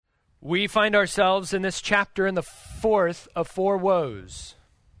We find ourselves in this chapter in the fourth of four woes.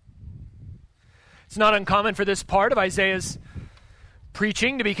 It's not uncommon for this part of Isaiah's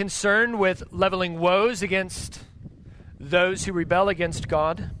preaching to be concerned with leveling woes against those who rebel against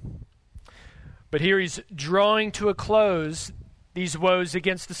God. But here he's drawing to a close these woes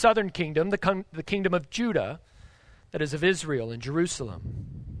against the southern kingdom, the kingdom of Judah, that is of Israel and Jerusalem.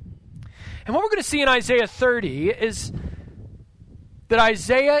 And what we're going to see in Isaiah 30 is that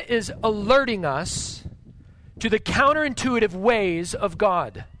Isaiah is alerting us to the counterintuitive ways of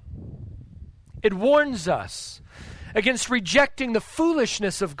God. It warns us against rejecting the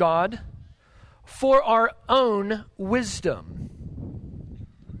foolishness of God for our own wisdom.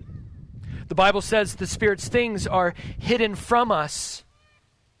 The Bible says the Spirit's things are hidden from us,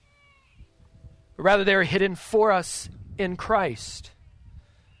 or rather they are hidden for us in Christ.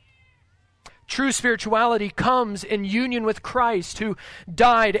 True spirituality comes in union with Christ, who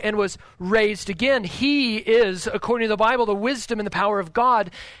died and was raised again. He is, according to the Bible, the wisdom and the power of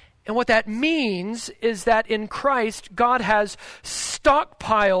God. And what that means is that in Christ, God has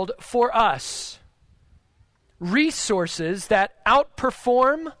stockpiled for us resources that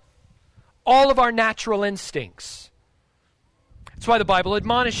outperform all of our natural instincts. That's why the Bible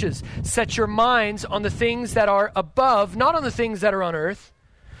admonishes, set your minds on the things that are above, not on the things that are on earth.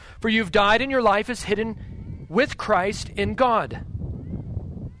 For you've died and your life is hidden with Christ in God.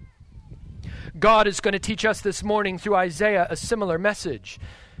 God is going to teach us this morning through Isaiah a similar message,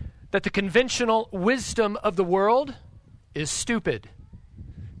 that the conventional wisdom of the world is stupid.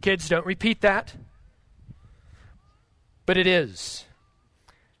 Kids, don't repeat that. But it is.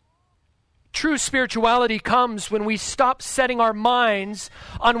 True spirituality comes when we stop setting our minds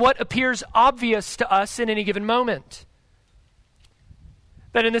on what appears obvious to us in any given moment.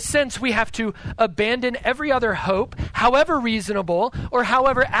 That in a sense we have to abandon every other hope, however reasonable or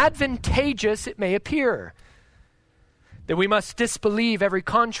however advantageous it may appear. That we must disbelieve every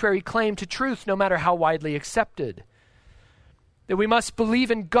contrary claim to truth, no matter how widely accepted. That we must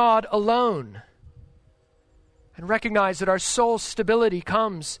believe in God alone and recognize that our soul's stability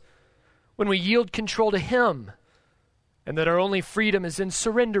comes when we yield control to Him, and that our only freedom is in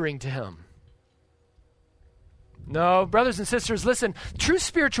surrendering to Him. No, brothers and sisters, listen, true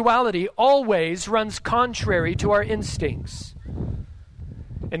spirituality always runs contrary to our instincts.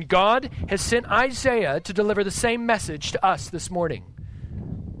 And God has sent Isaiah to deliver the same message to us this morning.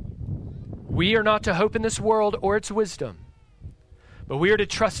 We are not to hope in this world or its wisdom, but we are to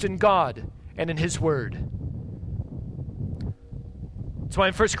trust in God and in His Word. That's why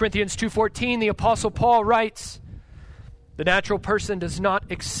in 1 Corinthians 2:14, the Apostle Paul writes, the natural person does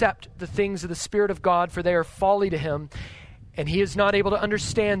not accept the things of the Spirit of God, for they are folly to him, and he is not able to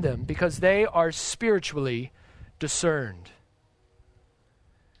understand them because they are spiritually discerned.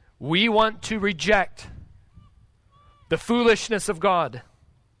 We want to reject the foolishness of God,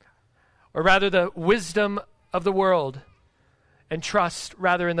 or rather the wisdom of the world, and trust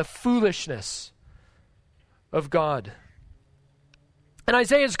rather in the foolishness of God. And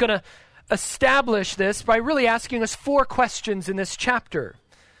Isaiah is going to establish this by really asking us four questions in this chapter.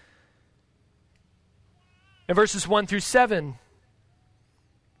 In verses 1 through 7,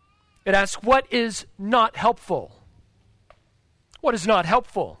 it asks, what is not helpful? What is not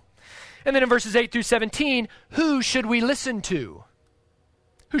helpful? And then in verses 8 through 17, who should we listen to?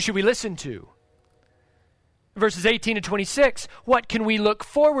 Who should we listen to? In verses 18 to 26, what can we look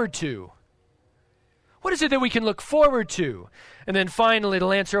forward to? What is it that we can look forward to? And then finally,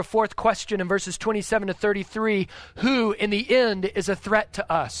 it'll answer a fourth question in verses 27 to 33. Who, in the end, is a threat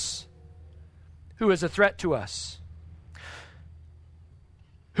to us? Who is a threat to us?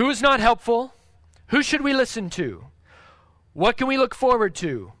 Who is not helpful? Who should we listen to? What can we look forward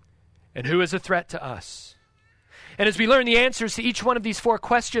to? And who is a threat to us? And as we learn the answers to each one of these four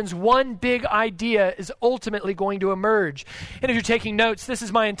questions, one big idea is ultimately going to emerge. And if you're taking notes, this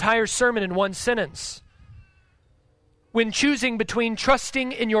is my entire sermon in one sentence. When choosing between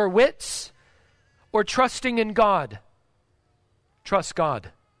trusting in your wits or trusting in God, trust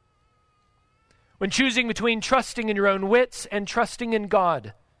God. When choosing between trusting in your own wits and trusting in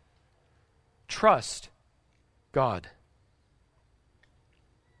God, trust God.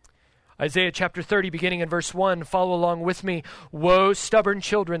 Isaiah chapter 30, beginning in verse 1, follow along with me. Woe, stubborn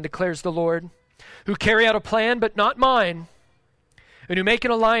children, declares the Lord, who carry out a plan but not mine, and who make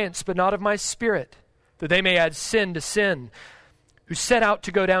an alliance but not of my spirit, that they may add sin to sin, who set out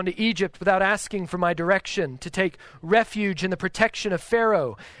to go down to Egypt without asking for my direction, to take refuge in the protection of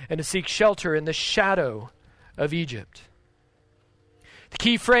Pharaoh, and to seek shelter in the shadow of Egypt. The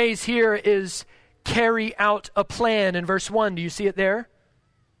key phrase here is carry out a plan in verse 1. Do you see it there?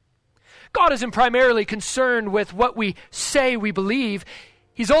 God isn't primarily concerned with what we say we believe.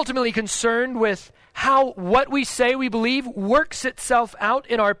 He's ultimately concerned with how what we say we believe works itself out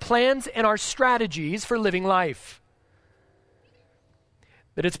in our plans and our strategies for living life.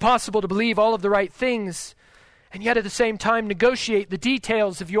 That it's possible to believe all of the right things and yet at the same time negotiate the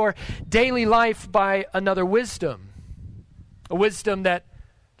details of your daily life by another wisdom. A wisdom that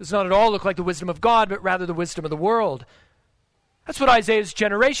does not at all look like the wisdom of God, but rather the wisdom of the world. That's what Isaiah's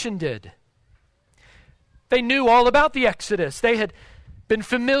generation did. They knew all about the Exodus. They had been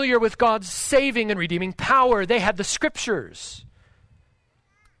familiar with God's saving and redeeming power. They had the scriptures.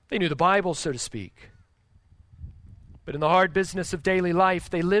 They knew the Bible, so to speak. But in the hard business of daily life,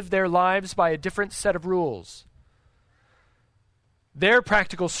 they lived their lives by a different set of rules. Their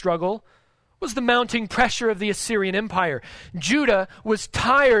practical struggle was the mounting pressure of the Assyrian Empire. Judah was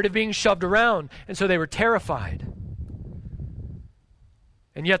tired of being shoved around, and so they were terrified.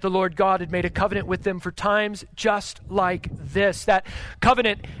 And yet the Lord God had made a covenant with them for times just like this. That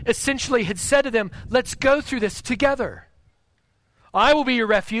covenant essentially had said to them, let's go through this together. I will be your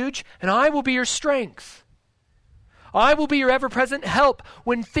refuge, and I will be your strength. I will be your ever-present help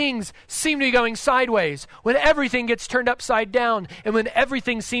when things seem to be going sideways, when everything gets turned upside down, and when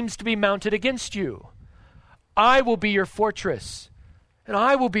everything seems to be mounted against you. I will be your fortress, and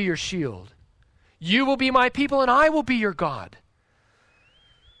I will be your shield. You will be my people, and I will be your God.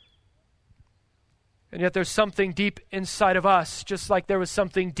 And yet there's something deep inside of us, just like there was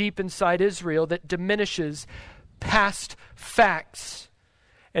something deep inside Israel, that diminishes past facts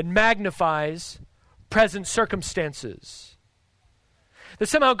and magnifies present circumstances. That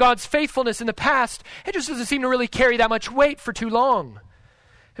somehow God's faithfulness in the past, it just doesn't seem to really carry that much weight for too long.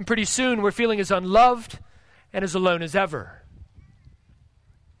 And pretty soon we're feeling as unloved and as alone as ever.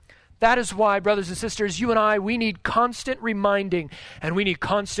 That is why, brothers and sisters, you and I, we need constant reminding and we need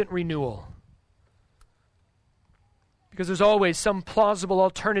constant renewal. Because there's always some plausible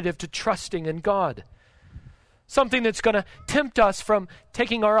alternative to trusting in God. Something that's going to tempt us from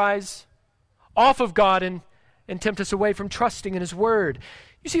taking our eyes off of God and tempt us away from trusting in his word.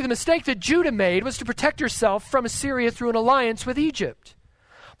 You see, the mistake that Judah made was to protect herself from Assyria through an alliance with Egypt.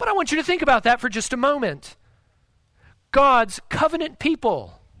 But I want you to think about that for just a moment. God's covenant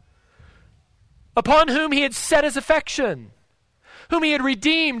people, upon whom he had set his affection, whom he had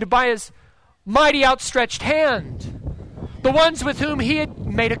redeemed by his mighty outstretched hand, the ones with whom he had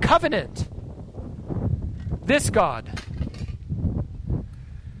made a covenant. This God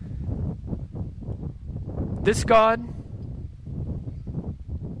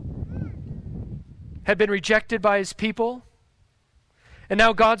had been rejected by his people, and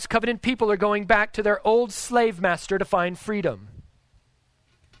now God's covenant people are going back to their old slave master to find freedom.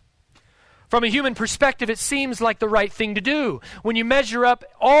 From a human perspective, it seems like the right thing to do. When you measure up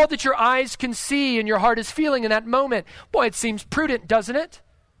all that your eyes can see and your heart is feeling in that moment, boy, it seems prudent, doesn't it?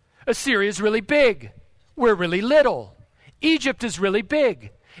 Assyria is really big. We're really little. Egypt is really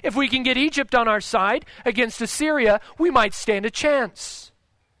big. If we can get Egypt on our side against Assyria, we might stand a chance.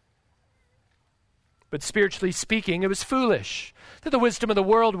 But spiritually speaking, it was foolish. That the wisdom of the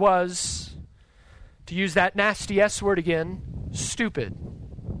world was, to use that nasty S word again, stupid.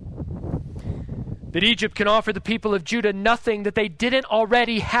 That Egypt can offer the people of Judah nothing that they didn't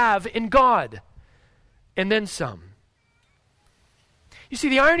already have in God, and then some. You see,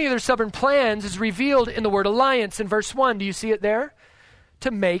 the irony of their stubborn plans is revealed in the word alliance in verse 1. Do you see it there?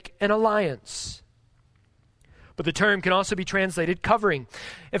 To make an alliance. But the term can also be translated covering.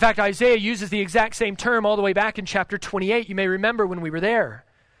 In fact, Isaiah uses the exact same term all the way back in chapter 28. You may remember when we were there.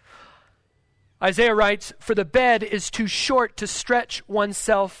 Isaiah writes, "For the bed is too short to stretch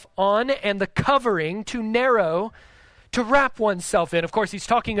oneself on, and the covering too narrow to wrap oneself in." Of course, he's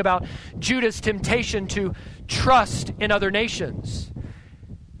talking about Judah's temptation to trust in other nations.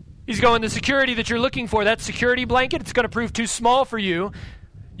 He's going, the security that you're looking for, that security blanket, it's going to prove too small for you.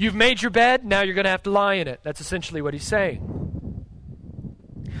 You've made your bed, now you're going to have to lie in it. That's essentially what he's saying.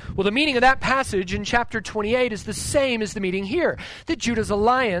 Well, the meaning of that passage in chapter 28 is the same as the meaning here. That Judah's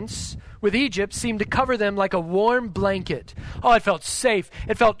alliance with Egypt seemed to cover them like a warm blanket. Oh, it felt safe.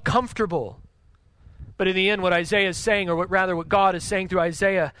 It felt comfortable. But in the end, what Isaiah is saying, or what God is saying through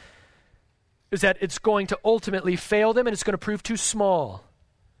Isaiah, is that it's going to ultimately fail them and it's going to prove too small.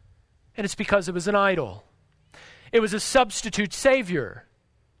 And it's because it was an idol. It was a substitute savior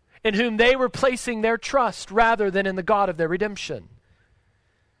in whom they were placing their trust rather than in the God of their redemption.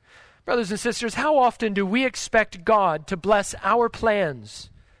 Brothers and sisters, how often do we expect God to bless our plans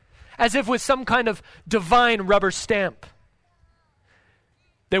as if with some kind of divine rubber stamp?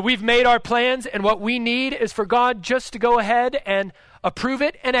 That we've made our plans and what we need is for God just to go ahead and approve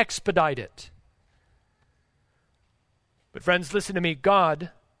it, and expedite it. But friends, listen to me.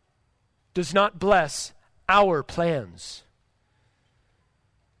 God does not bless our plans.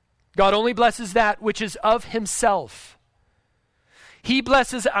 God only blesses that which is of himself. He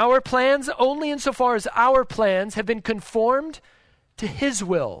blesses our plans only insofar as our plans have been conformed to his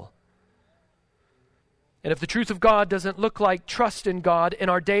will. And if the truth of God doesn't look like trust in God in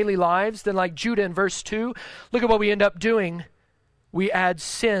our daily lives, then like Judah in verse 2, look at what we end up doing. We add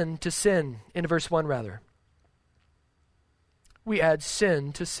sin to sin, in verse 1 rather. We add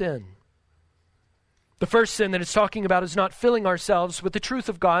sin to sin. The first sin that it's talking about is not filling ourselves with the truth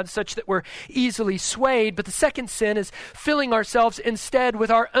of God such that we're easily swayed, but the second sin is filling ourselves instead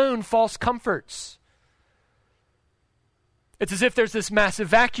with our own false comforts. It's as if there's this massive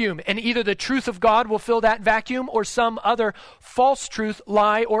vacuum, and either the truth of God will fill that vacuum or some other false truth,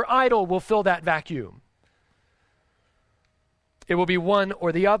 lie, or idol will fill that vacuum. It will be one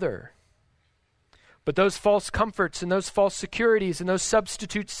or the other. But those false comforts and those false securities and those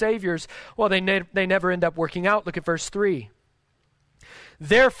substitute saviors, well, they never end up working out. Look at verse 3.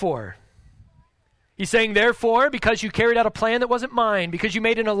 Therefore, he's saying, therefore, because you carried out a plan that wasn't mine, because you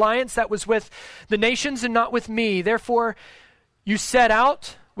made an alliance that was with the nations and not with me, therefore you set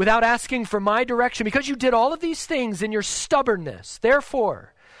out without asking for my direction, because you did all of these things in your stubbornness.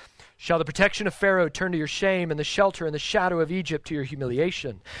 Therefore, shall the protection of Pharaoh turn to your shame, and the shelter and the shadow of Egypt to your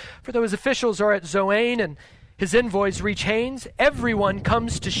humiliation? For though his officials are at Zoan and his envoys reach Hanes, everyone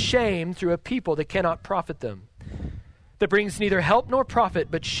comes to shame through a people that cannot profit them, that brings neither help nor profit,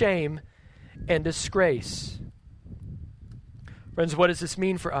 but shame and disgrace. Friends, what does this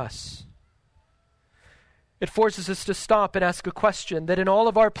mean for us? It forces us to stop and ask a question that in all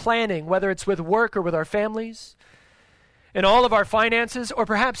of our planning, whether it's with work or with our families, in all of our finances, or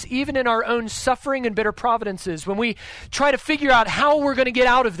perhaps even in our own suffering and bitter providences, when we try to figure out how we're going to get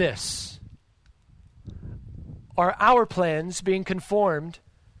out of this, are our plans being conformed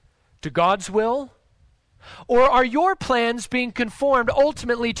to God's will? Or are your plans being conformed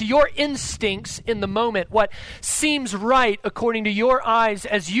ultimately to your instincts in the moment, what seems right according to your eyes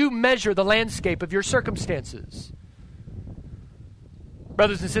as you measure the landscape of your circumstances?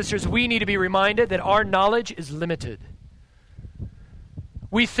 Brothers and sisters, we need to be reminded that our knowledge is limited.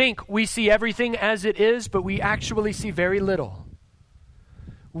 We think we see everything as it is, but we actually see very little.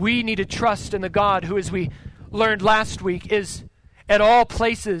 We need to trust in the God who, as we learned last week, is at all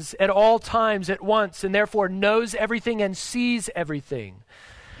places, at all times, at once, and therefore knows everything and sees everything.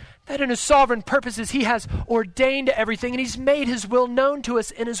 That in his sovereign purposes he has ordained everything, and he's made his will known to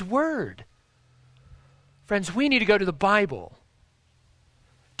us in his word. Friends, we need to go to the Bible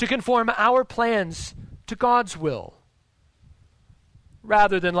to conform our plans to God's will,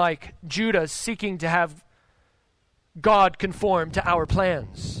 rather than like Judah seeking to have God conform to our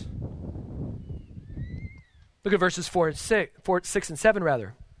plans. Look at verses 6 and 7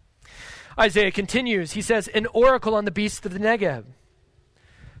 rather. Isaiah continues. He says, an oracle on the beasts of the Negeb.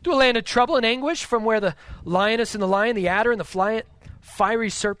 To a land of trouble and anguish, from where the lioness and the lion, the adder and the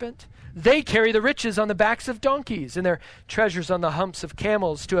fiery serpent, they carry the riches on the backs of donkeys and their treasures on the humps of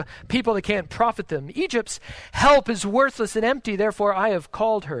camels, to a people that can't profit them. Egypt's help is worthless and empty, therefore I have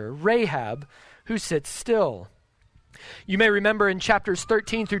called her Rahab, who sits still. You may remember in chapters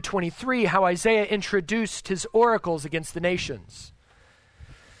 13 through 23 how Isaiah introduced his oracles against the nations.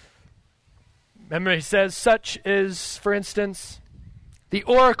 Remember, he says, such is, for instance, the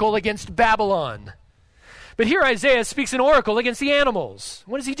oracle against Babylon. But here Isaiah speaks an oracle against the animals.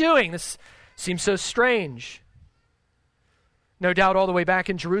 What is he doing? This seems so strange. No doubt all the way back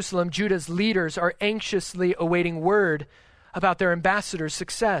in Jerusalem, Judah's leaders are anxiously awaiting word about their ambassador's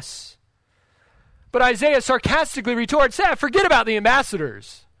success. But Isaiah sarcastically retorts, forget about the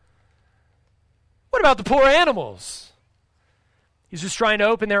ambassadors. What about the poor animals? He's just trying to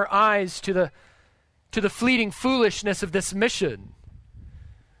open their eyes to the fleeting foolishness of this mission.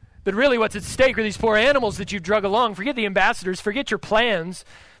 But really what's at stake are these poor animals that you've drug along. Forget the ambassadors, forget your plans.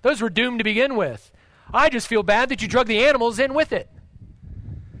 Those were doomed to begin with. I just feel bad that you drug the animals in with it.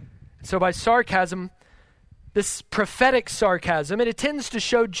 So by sarcasm, this prophetic sarcasm, it tends to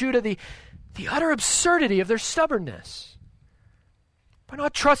show Judah the utter absurdity of their stubbornness. By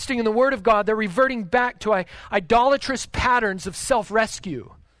not trusting in the word of God, they're reverting back to idolatrous patterns of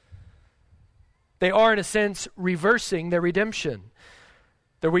self-rescue. They are, in a sense, reversing their redemption.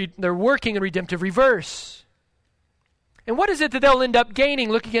 They're working in redemptive reverse. And what is it that they'll end up gaining?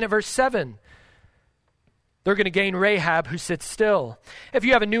 Look again at verse 7. They're going to gain Rahab, who sits still. If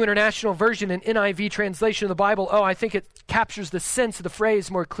you have a New International Version, an NIV translation of the Bible, I think it captures the sense of the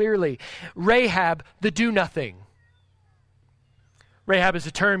phrase more clearly. Rahab, the do-nothing. Rahab is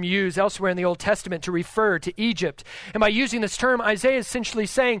a term used elsewhere in the Old Testament to refer to Egypt. And by using this term, Isaiah is essentially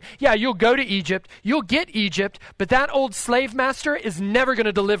saying, yeah, you'll go to Egypt, you'll get Egypt, but that old slave master is never going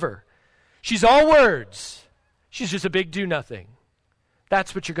to deliver. She's all words. She's just a big do-nothing.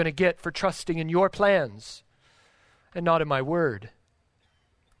 That's what you're going to get for trusting in your plans and not in my word.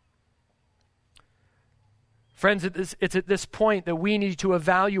 Friends, it's at this point that we need to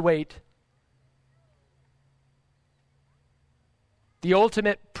evaluate the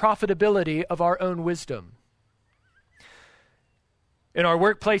ultimate profitability of our own wisdom. In our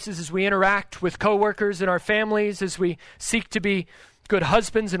workplaces, as we interact with coworkers, in our families, as we seek to be good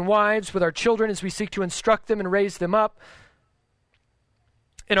husbands and wives with our children, as we seek to instruct them and raise them up.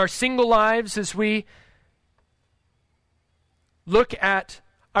 In our single lives, as we look at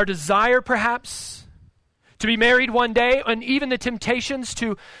our desire, perhaps, to be married one day, and even the temptations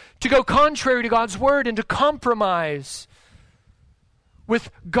to go contrary to God's word and to compromise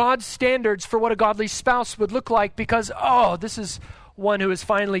with God's standards for what a godly spouse would look like because, this is one who has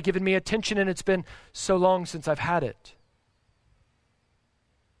finally given me attention and it's been so long since I've had it.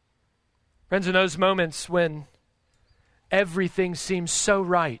 Friends, in those moments when everything seems so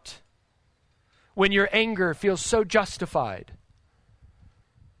right, when your anger feels so justified,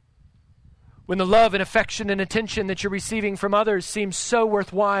 when the love and affection and attention that you're receiving from others seems so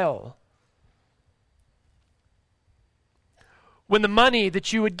worthwhile, when the money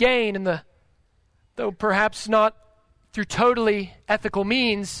that you would gain, and though perhaps not through totally ethical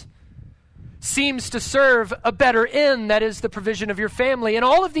means, seems to serve a better end, that is the provision of your family. In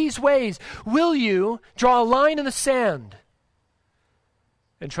all of these ways, will you draw a line in the sand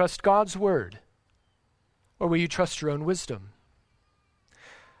and trust God's word? Or will you trust your own wisdom?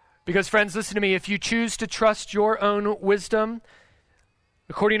 Because friends, listen to me, if you choose to trust your own wisdom,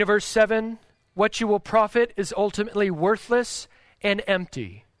 according to verse 7, what you will profit is ultimately worthless and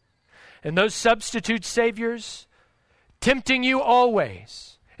empty. And those substitute saviors, tempting you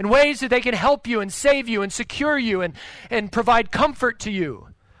always in ways that they can help you and save you and secure you and provide comfort to you,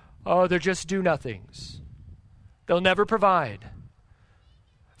 they're just do-nothings. They'll never provide.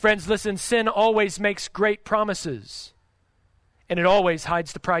 Friends, listen, sin always makes great promises, and it always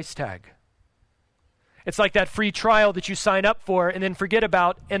hides the price tag. It's like that free trial that you sign up for and then forget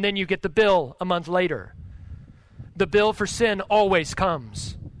about, and then you get the bill a month later. The bill for sin always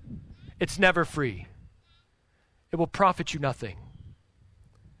comes. It's never free. It will profit you nothing.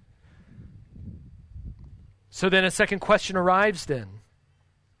 So then a second question arrives then.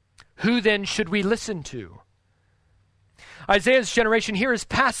 Who then should we listen to? Isaiah's generation here is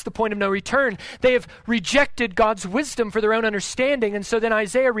past the point of no return. They have rejected God's wisdom for their own understanding, and so then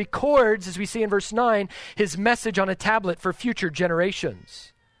Isaiah records, as we see in verse 9, his message on a tablet for future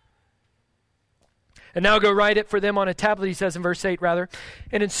generations. And now go write it for them on a tablet, he says in verse 8 rather,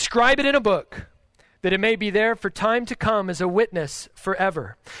 and inscribe it in a book, that it may be there for time to come as a witness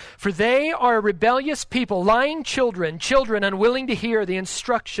forever. For they are a rebellious people, lying children unwilling to hear the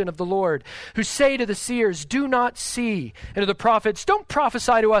instruction of the Lord, who say to the seers, do not see, and to the prophets, don't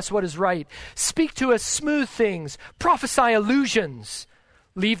prophesy to us what is right. Speak to us smooth things, prophesy illusions.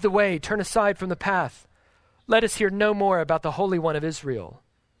 Leave the way, turn aside from the path. Let us hear no more about the Holy One of Israel.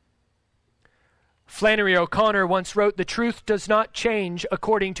 Flannery O'Connor once wrote, the truth does not change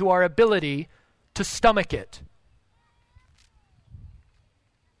according to our ability to stomach it.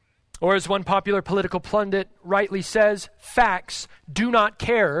 Or as one popular political pundit rightly says, facts do not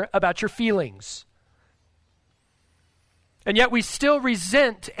care about your feelings. And yet we still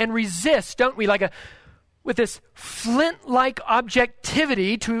resent and resist, don't we, with this flint-like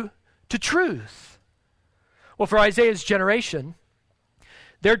objectivity to truth. Well, for Isaiah's generation,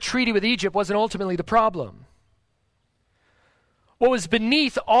 their treaty with Egypt wasn't ultimately the problem. What was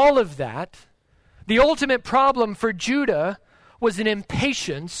beneath all of that, the ultimate problem for Judah, was an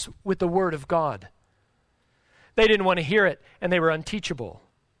impatience with the word of God. They didn't want to hear it, and they were unteachable.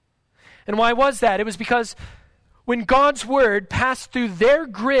 And why was that? It was because when God's word passed through their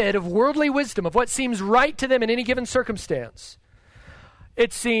grid of worldly wisdom, of what seems right to them in any given circumstance,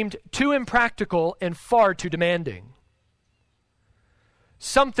 it seemed too impractical and far too demanding.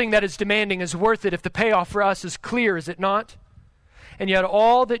 Something that is demanding is worth it if the payoff for us is clear, is it not? And yet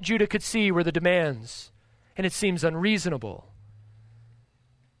all that Judah could see were the demands, and it seems unreasonable.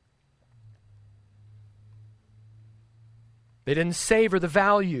 They didn't savor the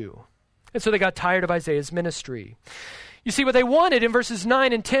value, and so they got tired of Isaiah's ministry. You see, what they wanted in verses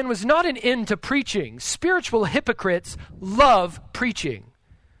 9 and 10 was not an end to preaching. Spiritual hypocrites love preaching.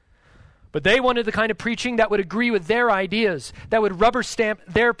 But they wanted the kind of preaching that would agree with their ideas, that would rubber stamp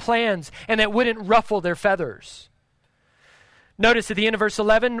their plans, and that wouldn't ruffle their feathers. Notice at the end of verse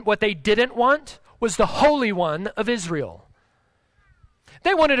 11, what they didn't want was the Holy One of Israel.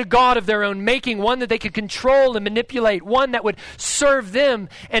 They wanted a God of their own making, one that they could control and manipulate, one that would serve them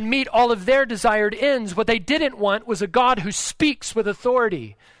and meet all of their desired ends. What they didn't want was a God who speaks with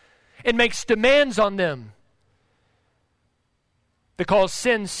authority and makes demands on them, that calls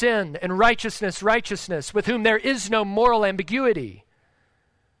sin, sin, and righteousness, righteousness, with whom there is no moral ambiguity.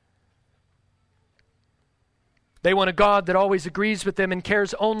 They want a God that always agrees with them and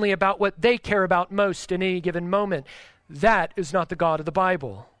cares only about what they care about most in any given moment. That is not the God of the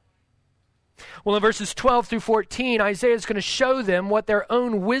Bible. Well, in verses 12 through 14, Isaiah is going to show them what their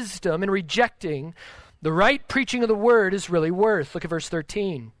own wisdom in rejecting the right preaching of the word is really worth. Look at verse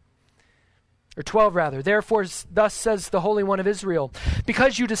 13. Or 12 rather. Therefore, thus says the Holy One of Israel,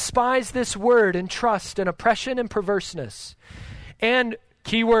 because you despise this word and trust in oppression and perverseness, and,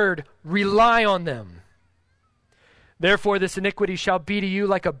 keyword, rely on them. Therefore, this iniquity shall be to you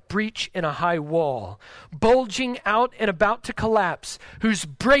like a breach in a high wall, bulging out and about to collapse, whose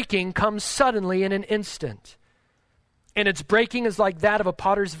breaking comes suddenly in an instant. And its breaking is like that of a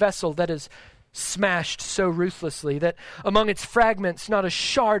potter's vessel that is smashed so ruthlessly that among its fragments not a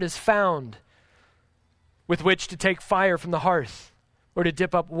shard is found with which to take fire from the hearth or to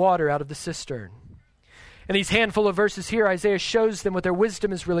dip up water out of the cistern. In these handful of verses here, Isaiah shows them what their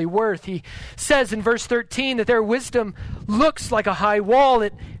wisdom is really worth. He says in verse 13 that their wisdom looks like a high wall.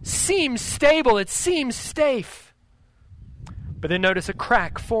 It seems stable. It seems safe. But then notice a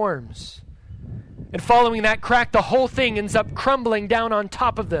crack forms. And following that crack, the whole thing ends up crumbling down on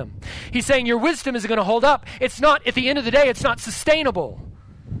top of them. He's saying your wisdom isn't going to hold up. It's not, at the end of the day, it's not sustainable.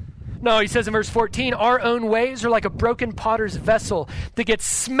 No, he says in verse 14, our own ways are like a broken potter's vessel that gets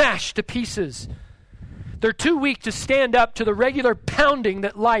smashed to pieces. They're too weak to stand up to the regular pounding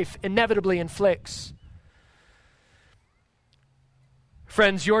that life inevitably inflicts.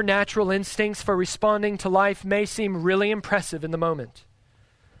 Friends, your natural instincts for responding to life may seem really impressive in the moment.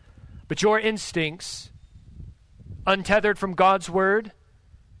 But your instincts, untethered from God's word,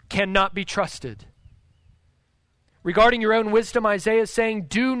 cannot be trusted. Regarding your own wisdom, Isaiah is saying,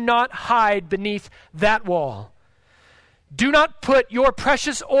 do not hide beneath that wall. Do not put your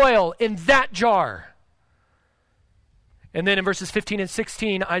precious oil in that jar. And then in verses 15 and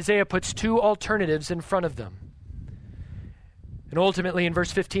 16, Isaiah puts two alternatives in front of them. And ultimately in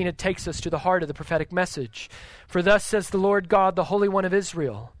verse 15, it takes us to the heart of the prophetic message. For thus says the Lord God, the Holy One of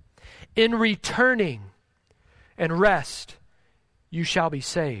Israel, in returning and rest you shall be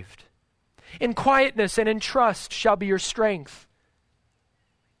saved. In quietness and in trust shall be your strength.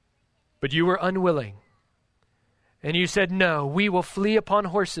 But you were unwilling. And you said, no, we will flee upon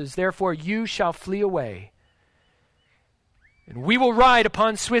horses. Therefore you shall flee away. And we will ride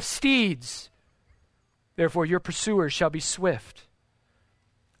upon swift steeds. Therefore your pursuers shall be swift.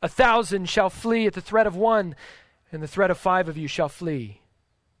 1,000 shall flee at the threat of one, and the threat of 5 of you shall flee.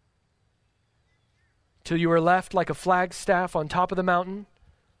 Till you are left like a flagstaff on top of the mountain,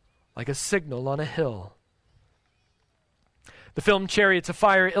 like a signal on a hill. The film Chariots of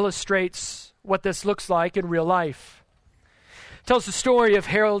Fire illustrates what this looks like in real life. It tells the story of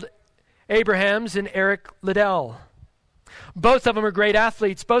Harold Abrahams and Eric Liddell. Both of them are great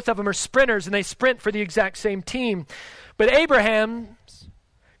athletes. Both of them are sprinters, and they sprint for the exact same team. But Abrahams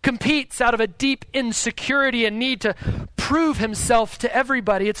competes out of a deep insecurity and need to prove himself to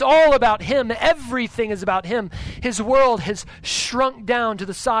everybody. It's all about him. Everything is about him. His world has shrunk down to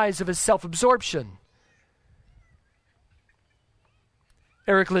the size of his self-absorption.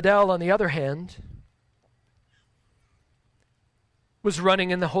 Eric Liddell, on the other hand, was running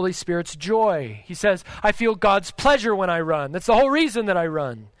in the Holy Spirit's joy. He says, I feel God's pleasure when I run. That's the whole reason that I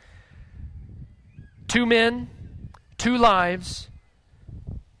run. 2 men, 2 lives,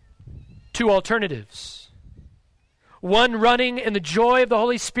 2 alternatives. One running in the joy of the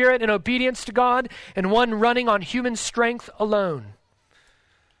Holy Spirit and obedience to God, and one running on human strength alone.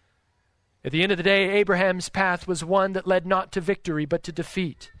 At the end of the day, Abraham's path was one that led not to victory, but to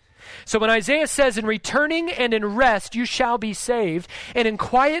defeat. So when Isaiah says, in returning and in rest you shall be saved, and in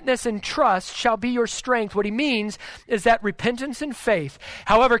quietness and trust shall be your strength, what he means is that repentance and faith,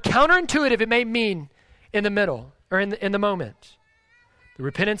 however counterintuitive it may mean in the middle, or in the moment, the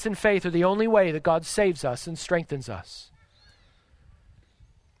repentance and faith are the only way that God saves us and strengthens us.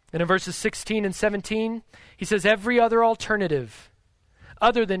 And in verses 16 and 17, he says every other alternative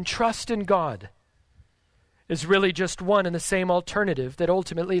other than trust in God is really just one and the same alternative that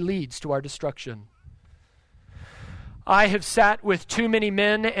ultimately leads to our destruction. I have sat with too many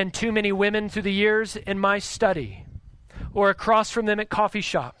men and too many women through the years in my study or across from them at coffee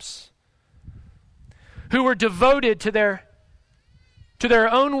shops who were devoted to their to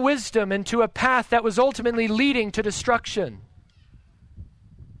their own wisdom and to a path that was ultimately leading to destruction,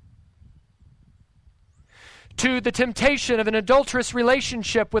 to the temptation of an adulterous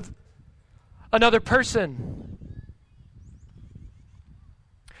relationship with another person,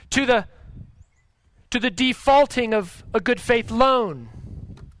 to the defaulting of a good faith loan,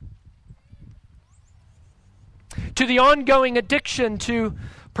 to the ongoing addiction to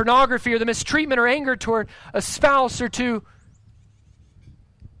pornography or the mistreatment or anger toward a spouse, or to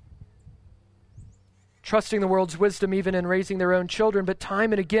trusting the world's wisdom even in raising their own children. But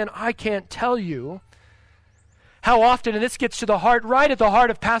time and again, I can't tell you how often, and this gets to the heart, right at the heart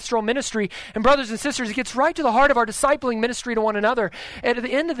of pastoral ministry, and brothers and sisters, it gets right to the heart of our discipling ministry to one another. And at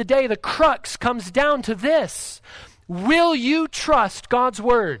the end of the day, the crux comes down to this: will you trust God's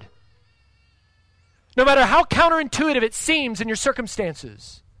word? No matter how counterintuitive it seems in your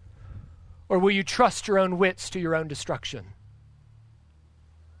circumstances, or will you trust your own wits to your own destruction?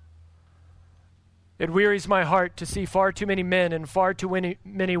 It wearies my heart to see far too many men and far too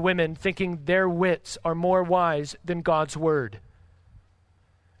many women thinking their wits are more wise than God's word.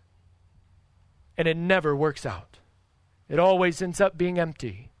 And it never works out. It always ends up being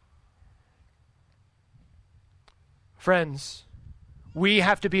empty. Friends, we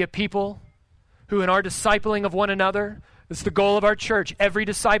have to be a people who in our discipling of one another, it's the goal of our church. Every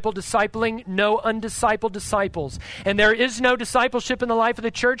disciple discipling, no undiscipled disciples. And there is no discipleship in the life of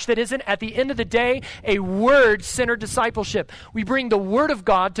the church that isn't, at the end of the day, a word-centered discipleship. We bring the word of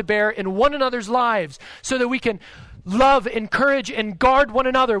God to bear in one another's lives so that we can love, encourage, and guard one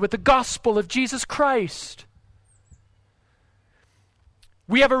another with the gospel of Jesus Christ.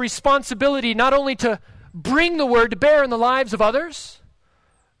 We have a responsibility not only to bring the word to bear in the lives of others,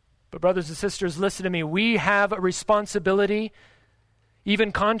 but brothers and sisters, listen to me. We have a responsibility,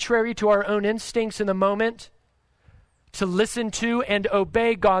 even contrary to our own instincts in the moment, to listen to and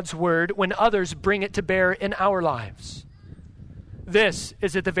obey God's word when others bring it to bear in our lives. This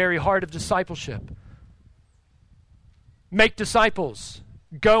is at the very heart of discipleship. Make disciples,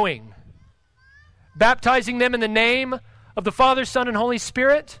 going, baptizing them in the name of the Father, Son, and Holy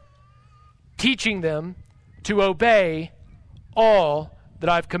Spirit, teaching them to obey all that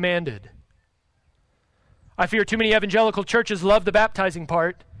I've commanded. I fear too many evangelical churches love the baptizing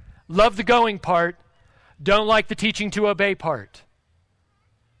part, love the going part, don't like the teaching to obey part.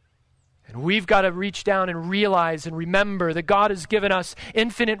 And we've got to reach down and realize and remember that God has given us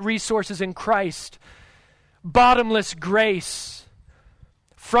infinite resources in Christ, bottomless grace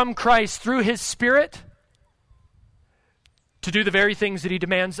from Christ through His Spirit to do the very things that He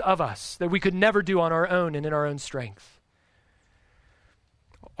demands of us that we could never do on our own and in our own strength.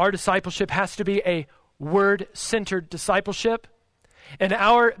 Our discipleship has to be a word-centered discipleship, and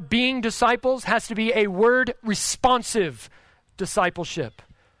our being disciples has to be a word-responsive discipleship.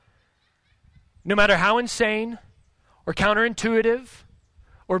 No matter how insane or counterintuitive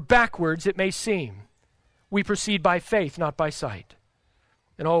or backwards it may seem, we proceed by faith, not by sight,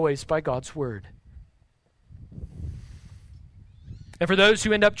 and always by God's word. And for those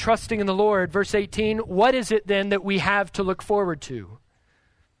who end up trusting in the Lord, verse 18, what is it then that we have to look forward to?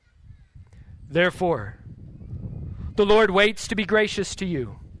 Therefore, the Lord waits to be gracious to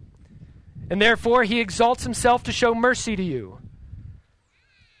you, and therefore He exalts Himself to show mercy to you.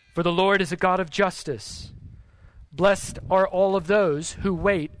 For the Lord is a God of justice. Blessed are all of those who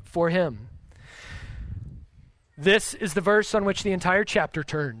wait for Him. This is the verse on which the entire chapter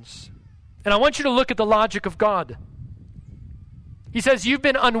turns. And I want you to look at the logic of God. He says, you've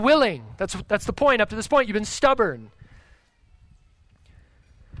been unwilling. That's the point. Up to this point, you've been stubborn.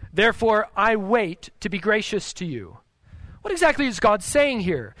 Therefore, I wait to be gracious to you. What exactly is God saying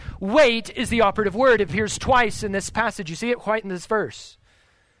here? Wait is the operative word. It appears twice in this passage. You see it quite in this verse.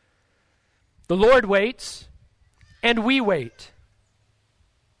 The Lord waits, and we wait.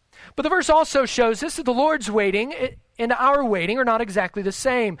 But the verse also shows us that the Lord's waiting and our waiting are not exactly the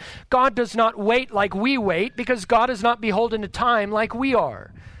same. God does not wait like we wait because God is not beholden to time like we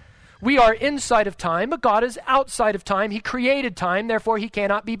are. We are inside of time, but God is outside of time. He created time, therefore He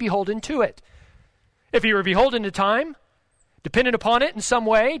cannot be beholden to it. If He were beholden to time, dependent upon it in some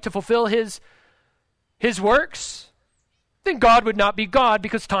way to fulfill His works, then God would not be God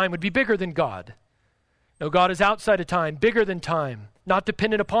because time would be bigger than God. No, God is outside of time, bigger than time, not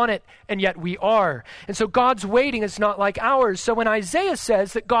dependent upon it, and yet we are. And so God's waiting is not like ours. So when Isaiah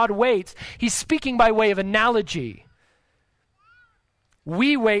says that God waits, he's speaking by way of analogy.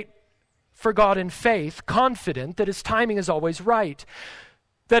 We wait for God in faith, confident that His timing is always right,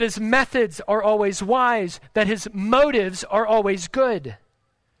 that His methods are always wise, that His motives are always good.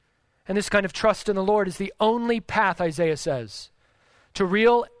 And this kind of trust in the Lord is the only path, Isaiah says, to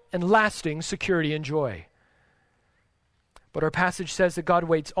real and lasting security and joy. But our passage says that God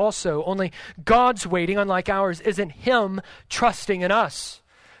waits also. Only God's waiting, unlike ours, isn't him trusting in us.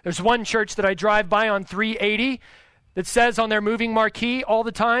 There's one church that I drive by on 380 that says on their moving marquee all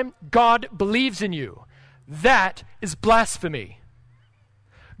the time, God believes in you. That is blasphemy.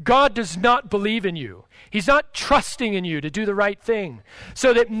 God does not believe in you. He's not trusting in you to do the right thing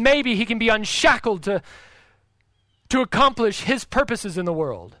so that maybe he can be unshackled to accomplish his purposes in the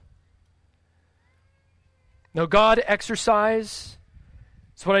world. No, God exercises,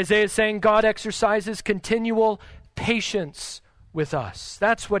 that's what Isaiah is saying, God exercises continual patience with us.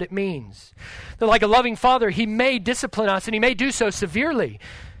 That's what it means. That like a loving father, he may discipline us and he may do so severely,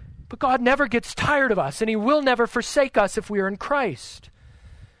 but God never gets tired of us and he will never forsake us if we are in Christ.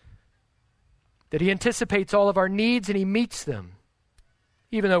 That he anticipates all of our needs and he meets them,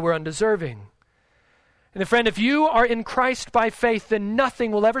 even though we're undeserving. And friend, if you are in Christ by faith, then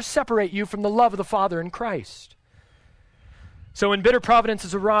nothing will ever separate you from the love of the Father in Christ. So when bitter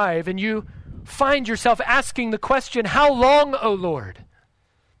providences arrive and you find yourself asking the question, how long, O Lord?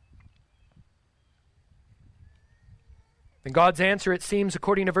 Then God's answer, it seems,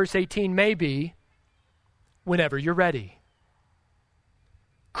 according to verse 18, may be, whenever you're ready.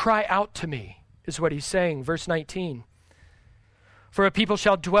 Cry out to me, is what he's saying. Verse 19. For a people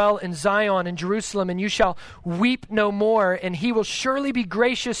shall dwell in Zion and Jerusalem, and you shall weep no more, and he will surely be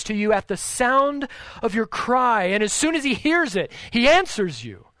gracious to you at the sound of your cry. And as soon as he hears it, he answers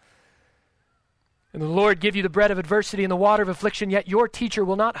you. And the Lord give you the bread of adversity and the water of affliction, yet your teacher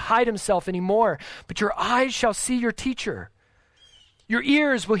will not hide himself anymore, but your eyes shall see your teacher. Your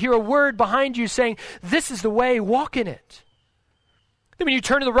ears will hear a word behind you saying, this is the way, walk in it. Then when you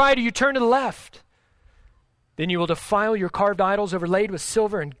turn to the right or you turn to the left, then you will defile your carved idols overlaid with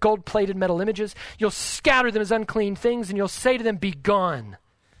silver and gold-plated metal images. You'll scatter them as unclean things, and you'll say to them, be gone.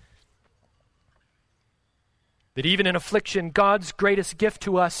 That even in affliction, God's greatest gift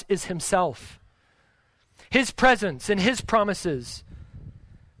to us is himself. His presence and his promises.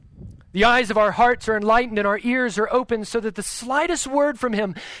 The eyes of our hearts are enlightened and our ears are opened so that the slightest word from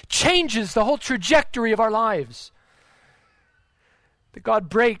him changes the whole trajectory of our lives. That God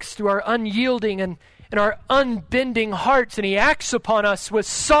breaks through our unyielding and our unbending hearts, and he acts upon us with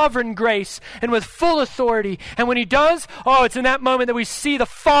sovereign grace and with full authority. And when he does, it's in that moment that we see the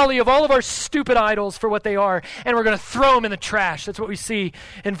folly of all of our stupid idols for what they are, and we're going to throw them in the trash. That's what we see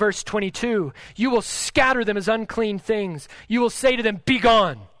in verse 22. You will scatter them as unclean things. You will say to them, be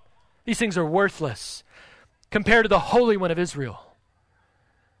gone. These things are worthless compared to the Holy One of Israel.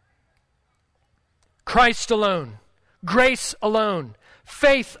 Christ alone, grace alone,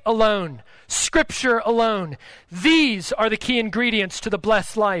 faith alone, Scripture alone. These are the key ingredients to the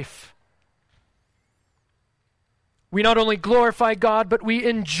blessed life. We not only glorify God, but we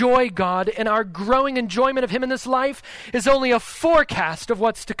enjoy God, and our growing enjoyment of him in this life is only a forecast of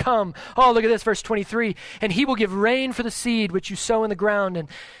what's to come. Oh, look at this, verse 23. And he will give rain for the seed which you sow in the ground,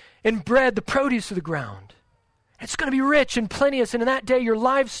 and bread, the produce of the ground. It's going to be rich and plenteous, and in that day your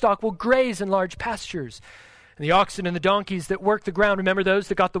livestock will graze in large pastures. And the oxen and the donkeys that work the ground, remember those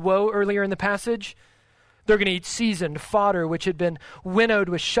that got the woe earlier in the passage? They're going to eat seasoned fodder which had been winnowed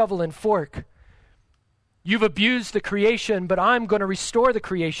with shovel and fork. You've abused the creation, but I'm going to restore the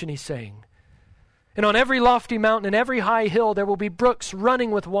creation, he's saying. And on every lofty mountain and every high hill there will be brooks running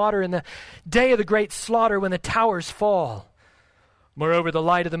with water in the day of the great slaughter when the towers fall. Moreover, the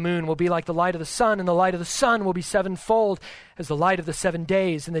light of the moon will be like the light of the sun, and the light of the sun will be sevenfold as the light of the 7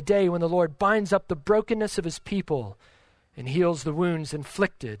 days, in the day when the Lord binds up the brokenness of his people and heals the wounds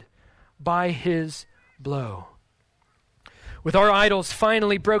inflicted by his blow. With our idols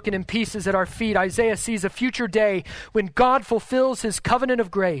finally broken in pieces at our feet, Isaiah sees a future day when God fulfills his covenant of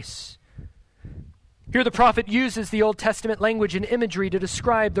grace. Here the prophet uses the Old Testament language and imagery to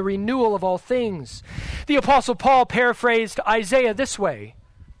describe the renewal of all things. The Apostle Paul paraphrased Isaiah this way,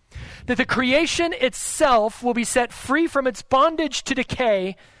 that the creation itself will be set free from its bondage to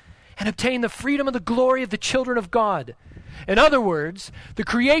decay and obtain the freedom of the glory of the children of God. In other words, the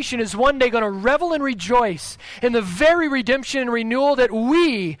creation is one day going to revel and rejoice in the very redemption and renewal that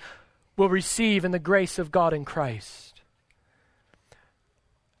we will receive in the grace of God in Christ.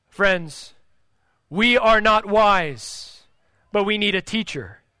 Friends, we are not wise, but we need a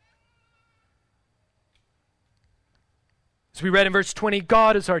teacher. As we read in verse 20,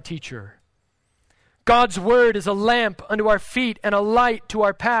 God is our teacher. God's word is a lamp unto our feet and a light to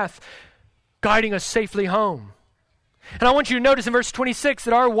our path, guiding us safely home. And I want you to notice in verse 26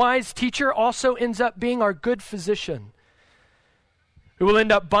 that our wise teacher also ends up being our good physician, who will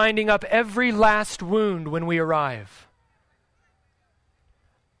end up binding up every last wound when we arrive.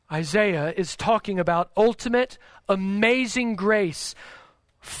 Isaiah is talking about ultimate, amazing grace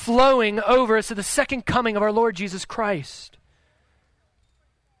flowing over us at the second coming of our Lord Jesus Christ.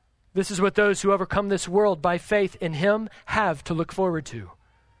 This is what those who overcome this world by faith in Him have to look forward to.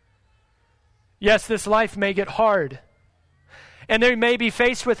 Yes, this life may get hard, and they may be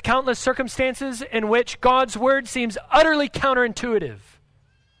faced with countless circumstances in which God's word seems utterly counterintuitive.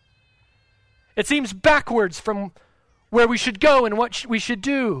 It seems backwards from where we should go and what we should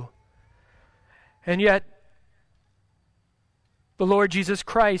do. And yet, the Lord Jesus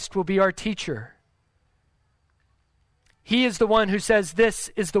Christ will be our teacher. He is the one who says, "This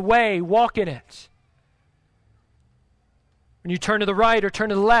is the way, walk in it." When you turn to the right or turn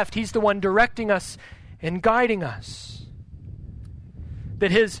to the left, He's the one directing us and guiding us.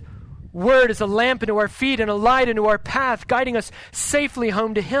 That His word is a lamp unto our feet and a light unto our path, guiding us safely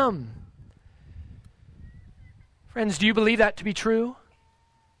home to Him. Friends, do you believe that to be true?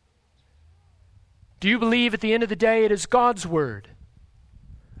 Do you believe at the end of the day it is God's word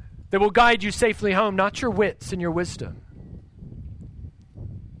that will guide you safely home, not your wits and your wisdom?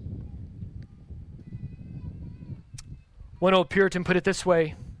 One old Puritan put it this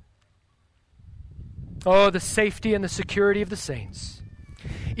way: "Oh, the safety and the security of the saints.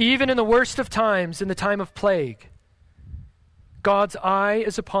 Even in the worst of times, in the time of plague, God's eye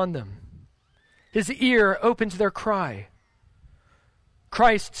is upon them. His ear open to their cry.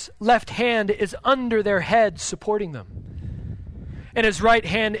 Christ's left hand is under their heads, supporting them. And His right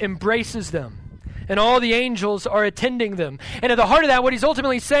hand embraces them. And all the angels are attending them." And at the heart of that, what He's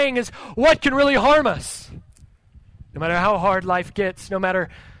ultimately saying is, what can really harm us? No matter how hard life gets, no matter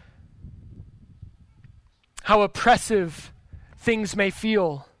how oppressive things may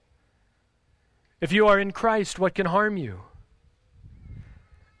feel, if you are in Christ, what can harm you?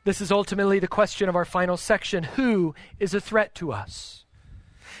 This is ultimately the question of our final section. Who is a threat to us?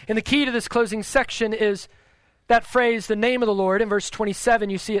 And the key to this closing section is that phrase, the name of the Lord, in verse 27,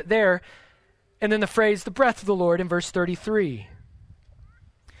 you see it there, and then the phrase, the breath of the Lord, in verse 33.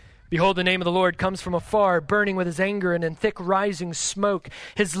 "Behold, the name of the Lord comes from afar, burning with His anger and in thick rising smoke.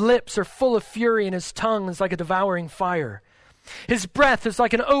 His lips are full of fury, and His tongue is like a devouring fire. His breath is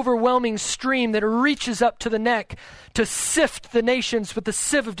like an overwhelming stream that reaches up to the neck to sift the nations with the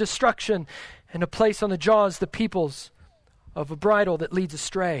sieve of destruction and to place on the jaws the peoples of a bridle that leads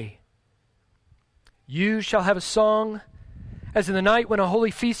astray. You shall have a song as in the night when a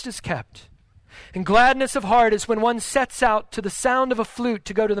holy feast is kept. And gladness of heart is when one sets out to the sound of a flute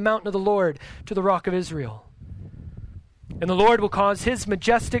to go to the mountain of the Lord, to the rock of Israel. And the Lord will cause His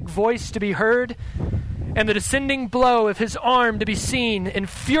majestic voice to be heard, and the descending blow of His arm to be seen in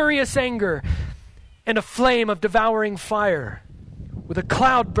furious anger and a flame of devouring fire, with a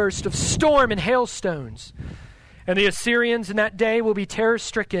cloudburst of storm and hailstones. And the Assyrians in that day will be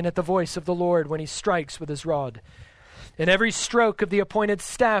terror-stricken at the voice of the Lord when He strikes with His rod. And every stroke of the appointed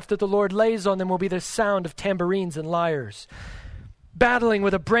staff that the Lord lays on them will be the sound of tambourines and lyres. Battling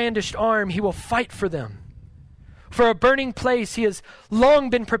with a brandished arm, He will fight for them. For a burning place He has long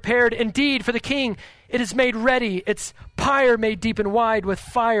been prepared. Indeed, for the king it is made ready, its pyre made deep and wide with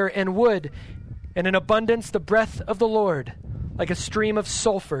fire and wood. And in abundance the breath of the Lord, like a stream of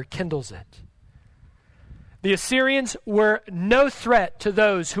sulfur, kindles it." The Assyrians were no threat to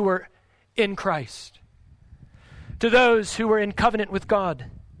those who were in Christ, to those who were in covenant with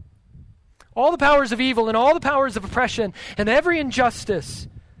God. All the powers of evil and all the powers of oppression and every injustice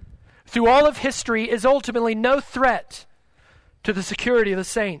through all of history is ultimately no threat to the security of the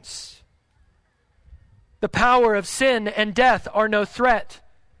saints. The power of sin and death are no threat.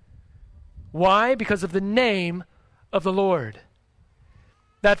 Why? Because of the name of the Lord.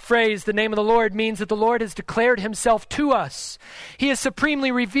 That phrase, the name of the Lord, means that the Lord has declared Himself to us. He has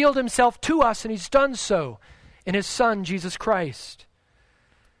supremely revealed Himself to us, and He's done so in His Son, Jesus Christ.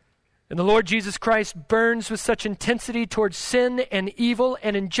 And the Lord Jesus Christ burns with such intensity towards sin and evil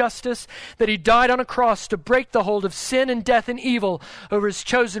and injustice that He died on a cross to break the hold of sin and death and evil over His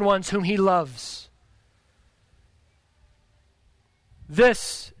chosen ones whom He loves.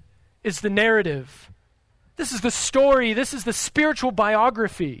 This is the narrative. This is the story. This is the spiritual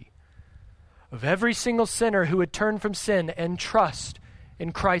biography of every single sinner who would turn from sin and trust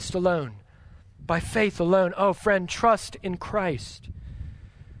in Christ alone, by faith alone. Oh, friend, trust in Christ,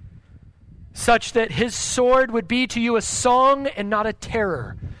 such that His sword would be to you a song and not a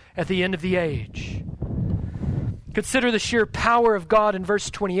terror at the end of the age. Consider the sheer power of God in verse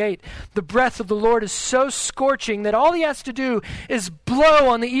 28. The breath of the Lord is so scorching that all He has to do is blow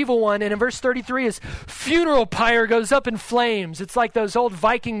on the evil one. And in verse 33, His funeral pyre goes up in flames. It's like those old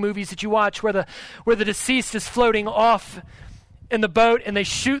Viking movies that you watch where the deceased is floating off in the boat and they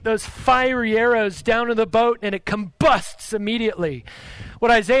shoot those fiery arrows down in the boat and it combusts immediately.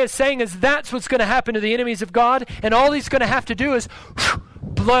 What Isaiah is saying is that's what's going to happen to the enemies of God, and all he's going to have to do is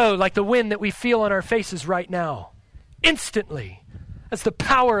blow like the wind that we feel on our faces right now. Instantly. That's the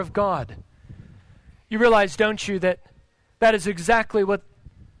power of God. You realize, don't you, that is exactly what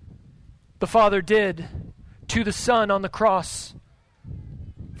the Father did to the Son on the cross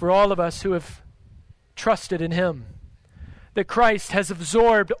for all of us who have trusted in him. That Christ has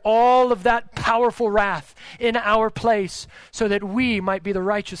absorbed all of that powerful wrath in our place so that we might be the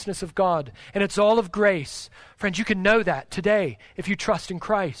righteousness of God. And it's all of grace. Friends, you can know that today if you trust in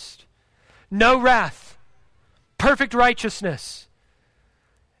Christ. No wrath, perfect righteousness,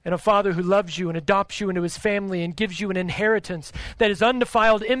 and a Father who loves you and adopts you into his family and gives you an inheritance that is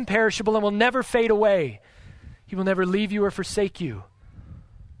undefiled, imperishable, and will never fade away. He will never leave you or forsake you.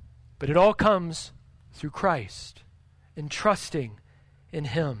 But it all comes through Christ and trusting in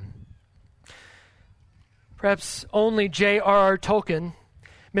him. Perhaps only J.R.R. Tolkien.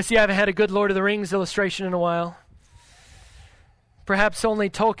 Missy, I haven't had a good Lord of the Rings illustration in a while. Perhaps only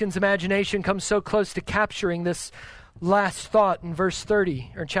Tolkien's imagination comes so close to capturing this last thought in verse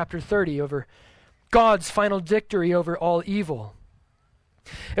 30, or chapter 30, over God's final victory over all evil.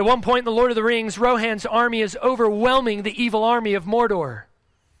 At one point in the Lord of the Rings, Rohan's army is overwhelming the evil army of Mordor.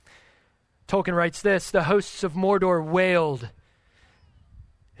 Tolkien writes this: the hosts of Mordor wailed,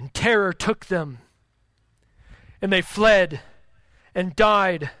 and terror took them, and they fled and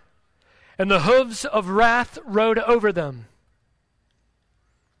died, and the hooves of wrath rode over them.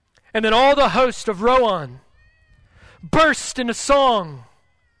 And then all the host of Rohan burst into song,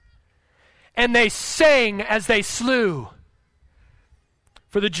 and they sang as they slew,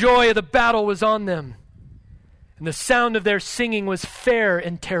 for the joy of the battle was on them, and the sound of their singing was fair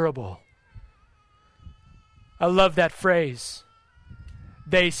and terrible. I love that phrase.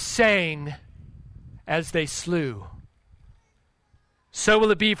 They sang as they slew. So will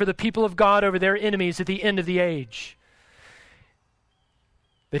it be for the people of God over their enemies at the end of the age.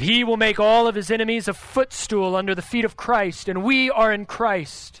 That he will make all of his enemies a footstool under the feet of Christ, and we are in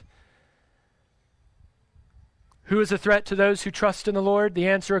Christ. Who is a threat to those who trust in the Lord? The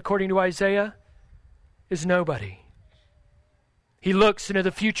answer, according to Isaiah, is nobody. He looks into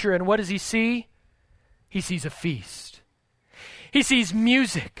the future, and what does he see? He sees a feast. He sees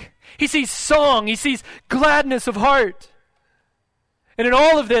music. He sees song. He sees gladness of heart. And in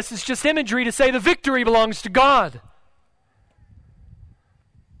all of this, it's just imagery to say the victory belongs to God.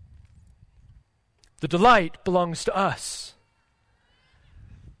 The delight belongs to us.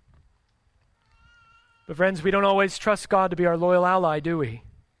 But friends, we don't always trust God to be our loyal ally, do we?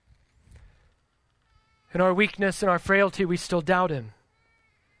 In our weakness and our frailty, we still doubt him.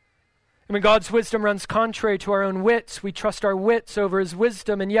 And when God's wisdom runs contrary to our own wits, we trust our wits over his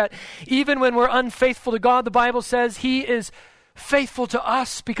wisdom. And yet, even when we're unfaithful to God, the Bible says he is faithful to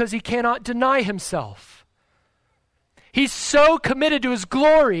us because he cannot deny himself. He's so committed to his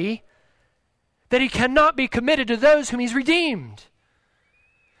glory that he cannot be committed to those whom he's redeemed.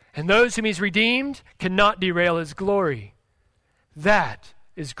 And those whom he's redeemed cannot derail his glory. That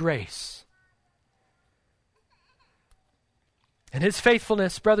is grace. And his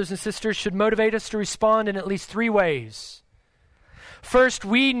faithfulness, brothers and sisters, should motivate us to respond in at least three ways. First,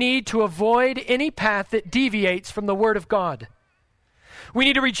 we need to avoid any path that deviates from the Word of God. We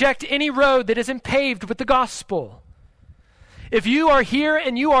need to reject any road that isn't paved with the gospel. If you are here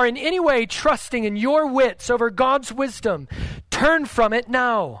and you are in any way trusting in your wits over God's wisdom, turn from it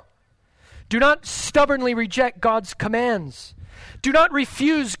now. Do not stubbornly reject God's commands. Do not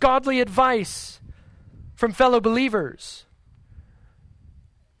refuse godly advice from fellow believers.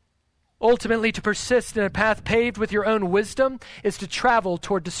 Ultimately, to persist in a path paved with your own wisdom is to travel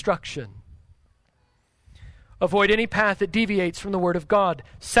toward destruction. Avoid any path that deviates from the Word of God.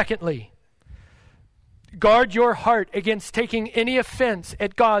 Secondly, guard your heart against taking any offense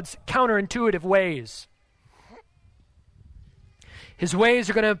at God's counterintuitive ways. His ways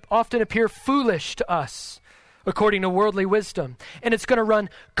are going to often appear foolish to us, according to worldly wisdom. And it's going to run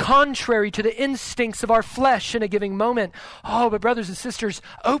contrary to the instincts of our flesh in a given moment. Oh, but brothers and sisters,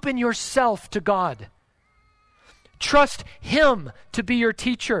 open yourself to God. Trust him to be your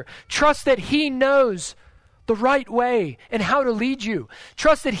teacher. Trust that he knows the right way and how to lead you.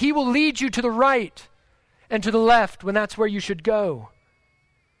 Trust that he will lead you to the right and to the left when that's where you should go.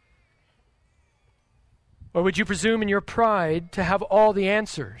 Or would you presume in your pride to have all the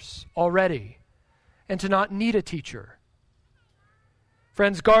answers already and to not need a teacher?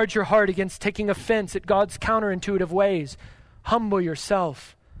 Friends, guard your heart against taking offense at God's counterintuitive ways. Humble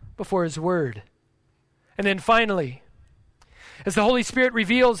yourself before his word. And then finally, As the Holy Spirit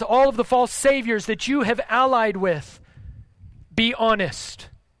reveals all of the false saviors that you have allied with, be honest.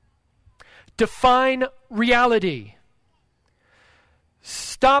 Define reality.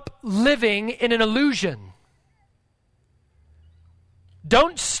 Stop living in an illusion.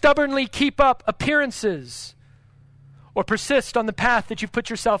 Don't stubbornly keep up appearances or persist on the path that you've put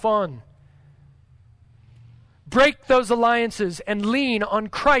yourself on. Break those alliances and lean on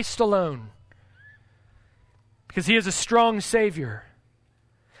Christ alone, because he is a strong Savior.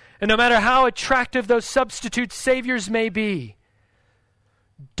 And no matter how attractive those substitute saviors may be,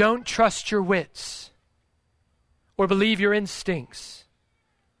 don't trust your wits or believe your instincts.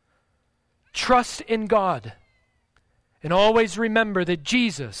 Trust in God and always remember that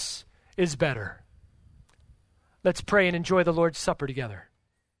Jesus is better. Let's pray and enjoy the Lord's Supper together.